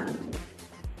cock.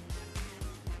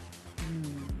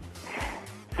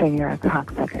 So you're a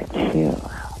cocksucker too.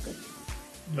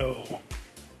 No.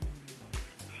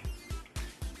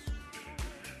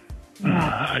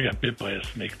 I got bit by a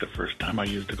snake the first time I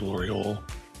used a glory hole.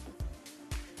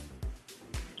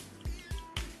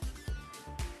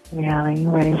 Really?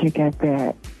 Where did you get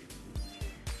bit?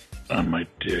 On my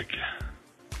dick.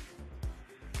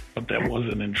 But that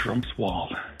wasn't in Trump's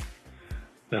wall.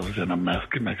 That was in a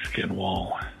Mexican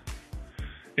wall.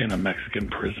 In a Mexican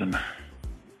prison.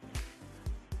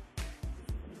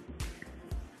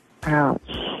 Ouch.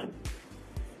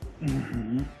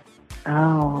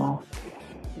 Oh.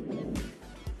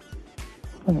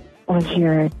 Was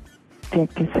your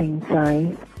dick the same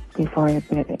size before you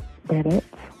bit it?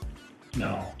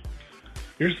 No.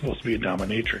 You're supposed to be a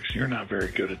dominatrix. You're not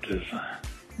very good at this.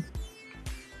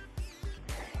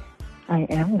 I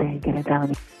am very good at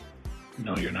dominating.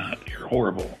 No, you're not. You're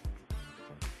horrible.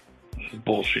 This is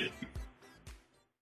bullshit.